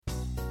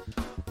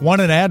Want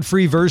an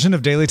ad-free version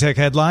of Daily Tech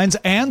Headlines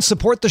and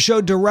support the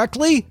show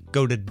directly?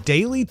 Go to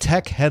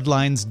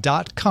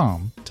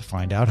dailytechheadlines.com to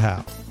find out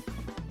how.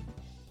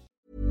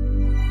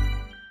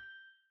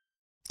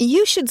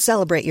 You should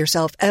celebrate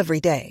yourself every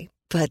day,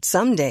 but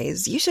some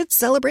days you should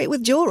celebrate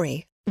with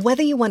jewelry.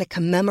 Whether you want to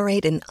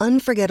commemorate an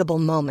unforgettable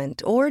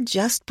moment or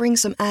just bring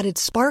some added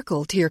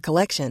sparkle to your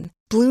collection,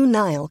 Blue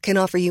Nile can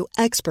offer you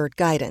expert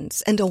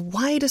guidance and a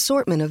wide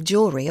assortment of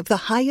jewelry of the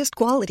highest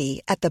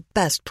quality at the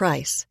best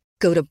price.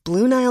 Go to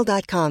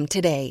BlueNile.com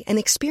today and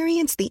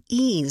experience the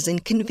ease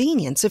and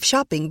convenience of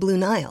shopping Blue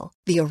Nile,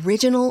 the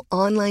original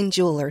online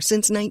jeweler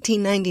since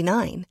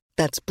 1999.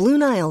 That's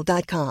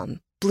BlueNile.com.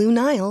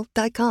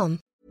 BlueNile.com.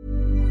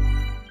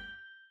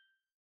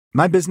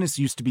 My business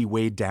used to be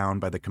weighed down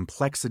by the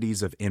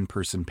complexities of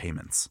in-person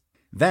payments.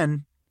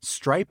 Then,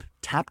 Stripe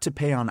Tap to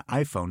Pay on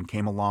iPhone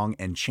came along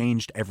and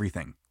changed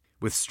everything.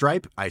 With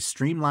Stripe, I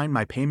streamlined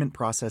my payment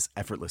process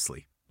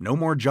effortlessly. No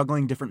more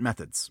juggling different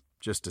methods.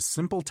 Just a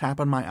simple tap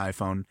on my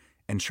iPhone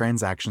and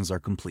transactions are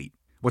complete.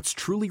 What's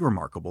truly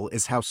remarkable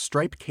is how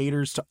Stripe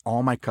caters to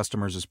all my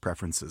customers'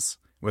 preferences.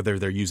 Whether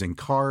they're using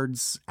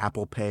cards,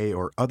 Apple Pay,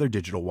 or other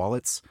digital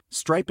wallets,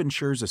 Stripe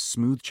ensures a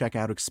smooth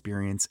checkout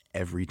experience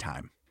every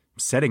time.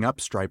 Setting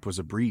up Stripe was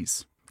a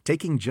breeze,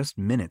 taking just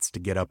minutes to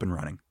get up and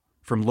running.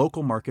 From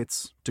local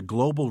markets to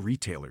global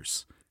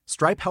retailers,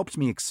 Stripe helped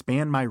me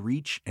expand my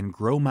reach and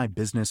grow my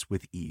business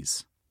with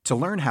ease. To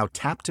learn how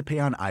Tap to Pay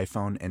on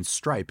iPhone and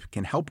Stripe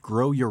can help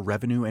grow your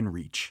revenue and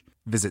reach,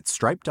 visit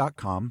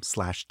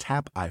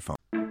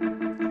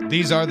stripe.com/tapiphone.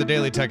 These are the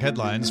Daily Tech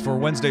Headlines for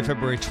Wednesday,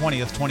 February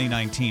 20th,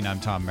 2019. I'm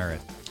Tom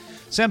Merritt.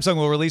 Samsung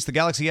will release the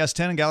Galaxy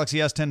S10 and Galaxy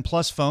S10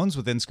 Plus phones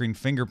with in-screen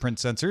fingerprint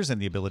sensors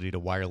and the ability to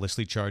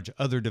wirelessly charge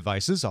other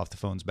devices off the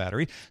phone's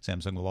battery.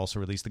 Samsung will also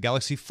release the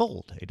Galaxy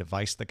Fold, a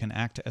device that can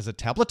act as a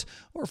tablet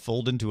or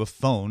fold into a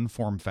phone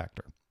form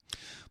factor.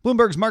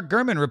 Bloomberg's Mark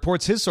Gurman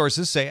reports his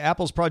sources say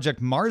Apple's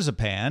Project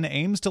Marzipan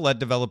aims to let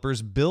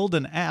developers build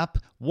an app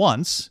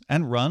once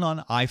and run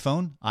on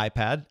iPhone,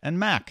 iPad, and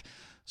Mac.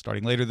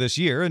 Starting later this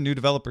year, a new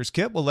developer's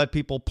kit will let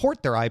people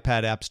port their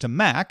iPad apps to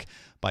Mac.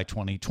 By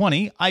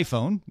 2020,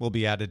 iPhone will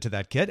be added to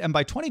that kit, and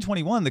by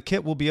 2021, the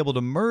kit will be able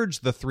to merge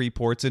the three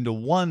ports into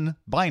one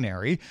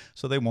binary,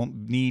 so they won't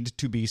need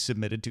to be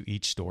submitted to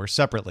each store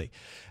separately.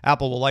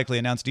 Apple will likely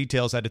announce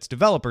details at its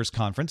developers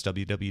conference,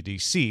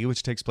 WWDC,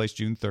 which takes place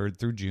June 3rd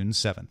through June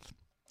 7th.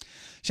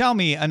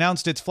 Xiaomi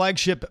announced its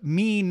flagship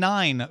Mi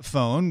 9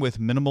 phone with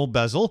minimal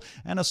bezel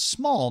and a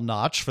small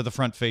notch for the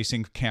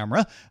front-facing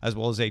camera, as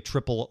well as a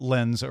triple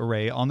lens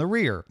array on the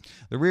rear.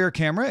 The rear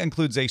camera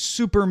includes a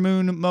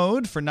supermoon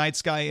mode for night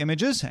sky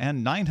images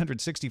and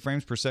 960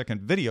 frames per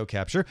second video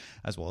capture,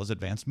 as well as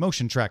advanced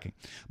motion tracking.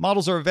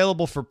 Models are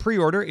available for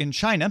pre-order in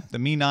China. The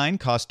Mi 9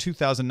 costs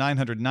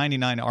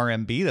 2,999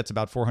 RMB, that's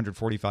about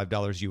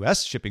 $445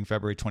 US, shipping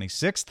February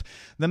 26th.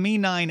 The Mi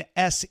 9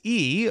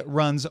 SE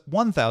runs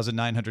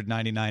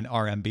 1,999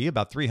 RMB,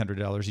 about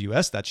 $300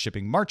 US, that's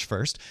shipping March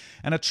 1st,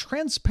 and a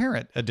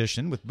transparent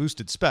edition with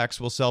boosted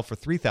specs will sell for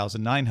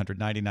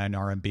 3,999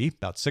 RMB,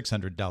 about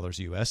 $600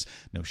 US,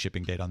 no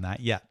shipping date on that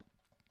yet.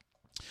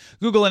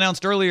 Google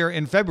announced earlier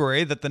in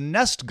February that the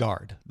Nest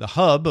Guard, the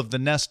hub of the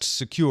Nest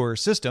Secure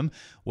system,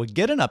 would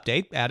get an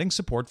update adding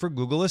support for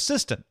Google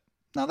Assistant.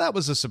 Now, that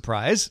was a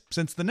surprise,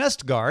 since the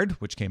Nest Guard,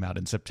 which came out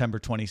in September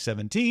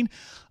 2017,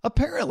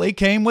 apparently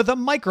came with a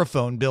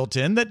microphone built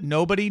in that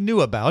nobody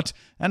knew about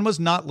and was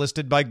not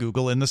listed by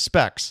Google in the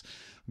specs.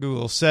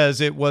 Google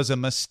says it was a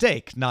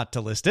mistake not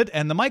to list it,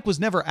 and the mic was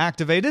never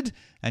activated,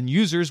 and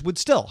users would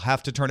still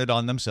have to turn it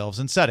on themselves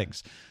in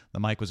settings. The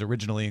mic was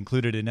originally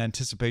included in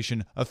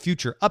anticipation of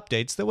future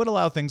updates that would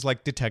allow things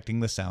like detecting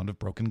the sound of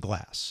broken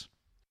glass.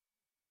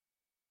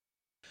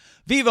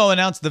 Vivo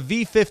announced the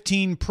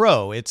V15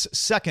 Pro, its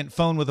second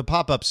phone with a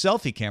pop-up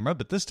selfie camera,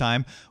 but this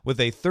time with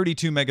a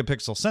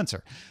 32-megapixel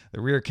sensor.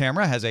 The rear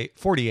camera has a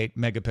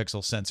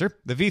 48-megapixel sensor.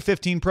 The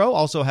V15 Pro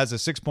also has a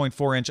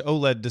 6.4-inch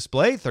OLED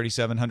display,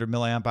 3,700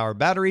 mAh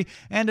battery,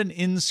 and an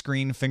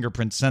in-screen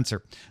fingerprint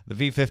sensor. The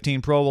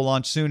V15 Pro will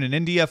launch soon in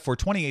India for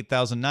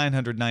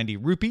 28,990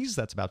 rupees.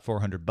 That's about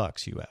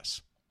 $400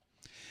 US.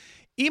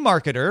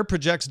 eMarketer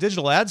projects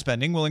digital ad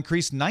spending will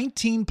increase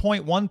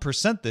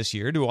 19.1% this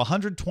year to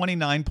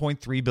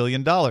 $129.3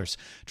 billion.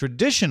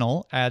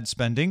 Traditional ad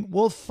spending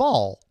will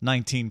fall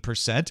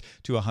 19%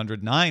 to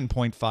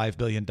 $109.5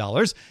 billion.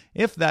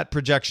 If that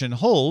projection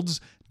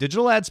holds,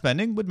 digital ad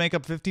spending would make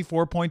up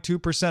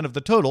 54.2% of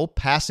the total,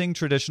 passing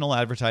traditional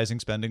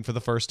advertising spending for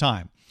the first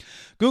time.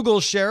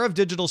 Google's share of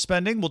digital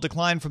spending will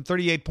decline from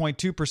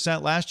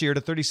 38.2% last year to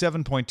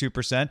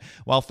 37.2%,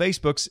 while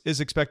Facebook's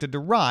is expected to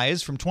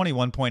rise from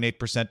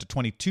 21.8% to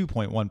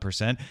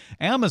 22.1%.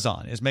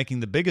 Amazon is making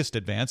the biggest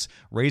advance,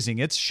 raising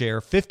its share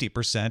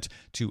 50%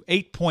 to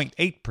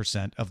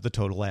 8.8% of the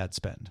total ad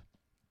spend.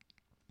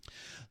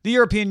 The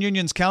European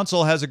Union's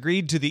Council has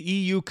agreed to the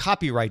EU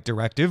Copyright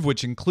Directive,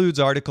 which includes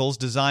articles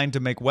designed to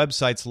make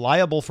websites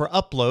liable for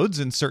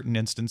uploads in certain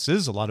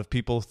instances. A lot of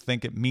people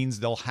think it means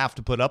they'll have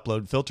to put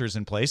upload filters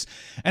in place,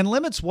 and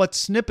limits what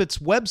snippets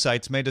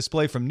websites may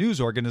display from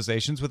news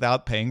organizations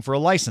without paying for a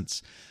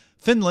license.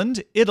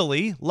 Finland,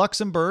 Italy,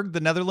 Luxembourg, the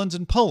Netherlands,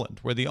 and Poland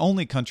were the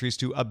only countries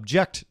to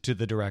object to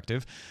the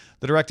directive.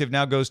 The directive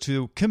now goes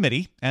to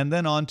committee and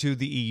then on to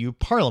the EU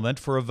Parliament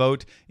for a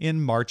vote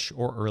in March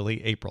or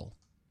early April.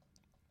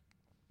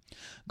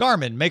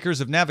 Garmin,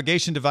 makers of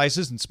navigation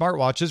devices and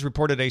smartwatches,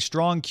 reported a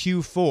strong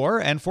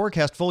Q4 and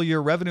forecast full-year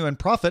revenue and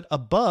profit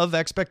above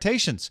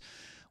expectations.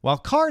 While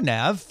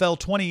CarNav fell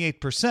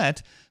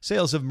 28%,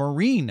 sales of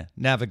marine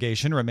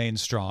navigation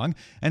remained strong,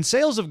 and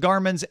sales of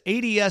Garmin's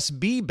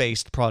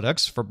ADS-B-based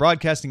products for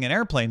broadcasting an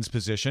airplane's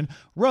position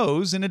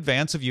rose in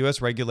advance of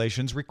U.S.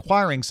 regulations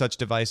requiring such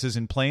devices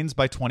in planes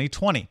by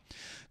 2020.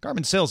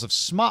 Garmin sales of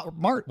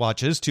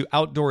smartwatches to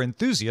outdoor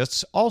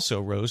enthusiasts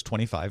also rose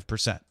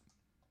 25%.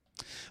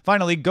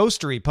 Finally,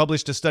 Ghostery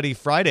published a study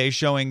Friday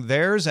showing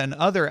theirs and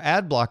other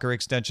ad blocker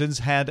extensions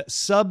had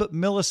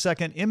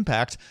sub-millisecond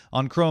impact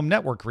on Chrome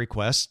network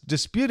requests,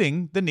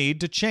 disputing the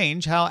need to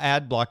change how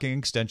ad blocking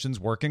extensions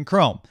work in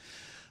Chrome.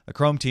 The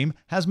Chrome team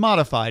has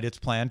modified its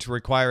plan to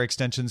require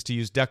extensions to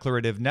use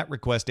declarative Net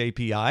Request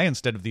API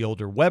instead of the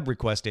older Web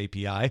Request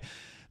API.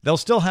 They'll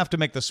still have to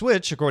make the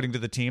switch, according to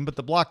the team, but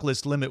the block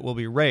list limit will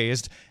be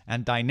raised,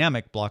 and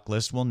dynamic block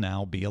lists will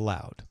now be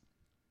allowed.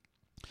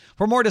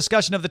 For more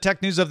discussion of the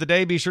tech news of the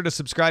day, be sure to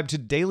subscribe to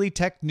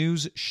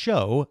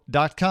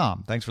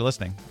dailytechnewsshow.com. Thanks for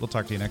listening. We'll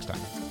talk to you next time.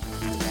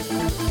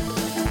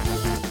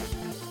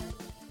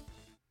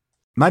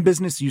 My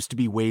business used to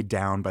be weighed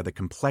down by the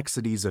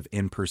complexities of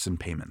in-person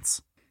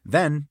payments.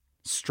 Then,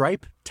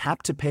 Stripe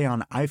Tap to Pay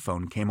on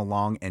iPhone came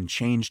along and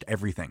changed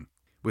everything.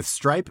 With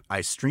Stripe, I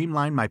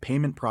streamlined my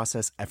payment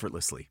process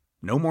effortlessly.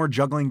 No more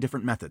juggling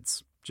different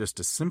methods. Just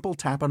a simple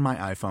tap on my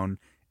iPhone,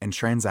 and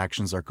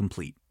transactions are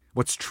complete.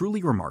 What's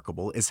truly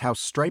remarkable is how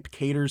Stripe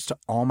caters to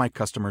all my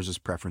customers'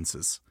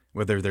 preferences.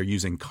 Whether they're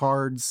using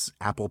cards,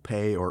 Apple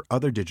Pay, or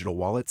other digital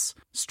wallets,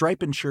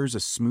 Stripe ensures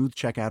a smooth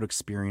checkout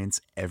experience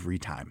every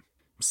time.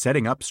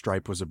 Setting up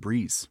Stripe was a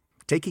breeze,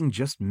 taking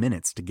just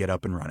minutes to get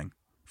up and running.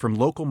 From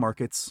local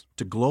markets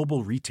to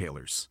global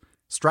retailers,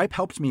 Stripe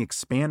helped me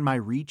expand my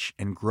reach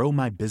and grow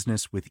my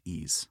business with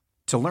ease.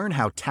 To learn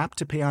how Tap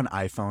to Pay on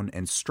iPhone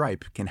and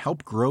Stripe can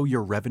help grow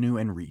your revenue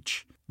and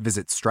reach,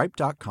 visit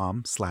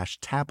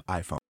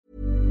stripe.com/tapiphone.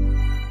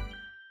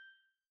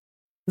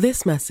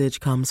 This message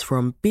comes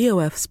from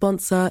BOF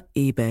sponsor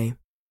eBay.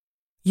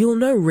 You'll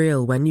know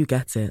real when you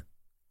get it.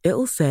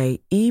 It'll say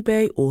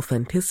eBay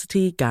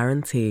Authenticity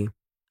Guarantee.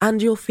 And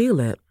you'll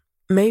feel it.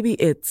 Maybe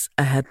it's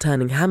a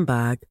head-turning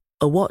handbag,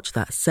 a watch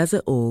that says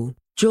it all,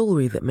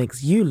 jewelry that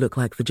makes you look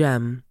like the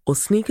gem, or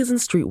sneakers and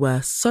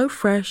streetwear so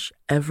fresh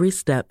every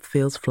step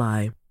feels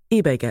fly.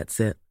 eBay gets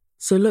it.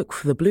 So look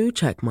for the blue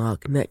check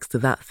mark next to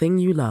that thing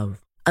you love.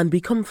 And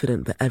be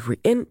confident that every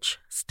inch,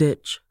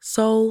 stitch,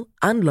 sole,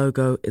 and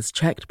logo is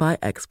checked by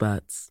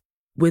experts.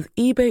 With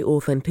eBay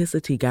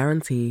Authenticity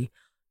Guarantee,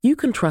 you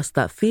can trust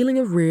that feeling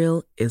of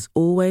real is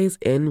always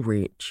in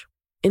reach.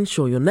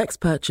 Ensure your next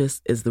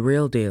purchase is the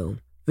real deal.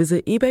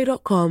 Visit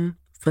ebay.com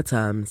for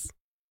terms.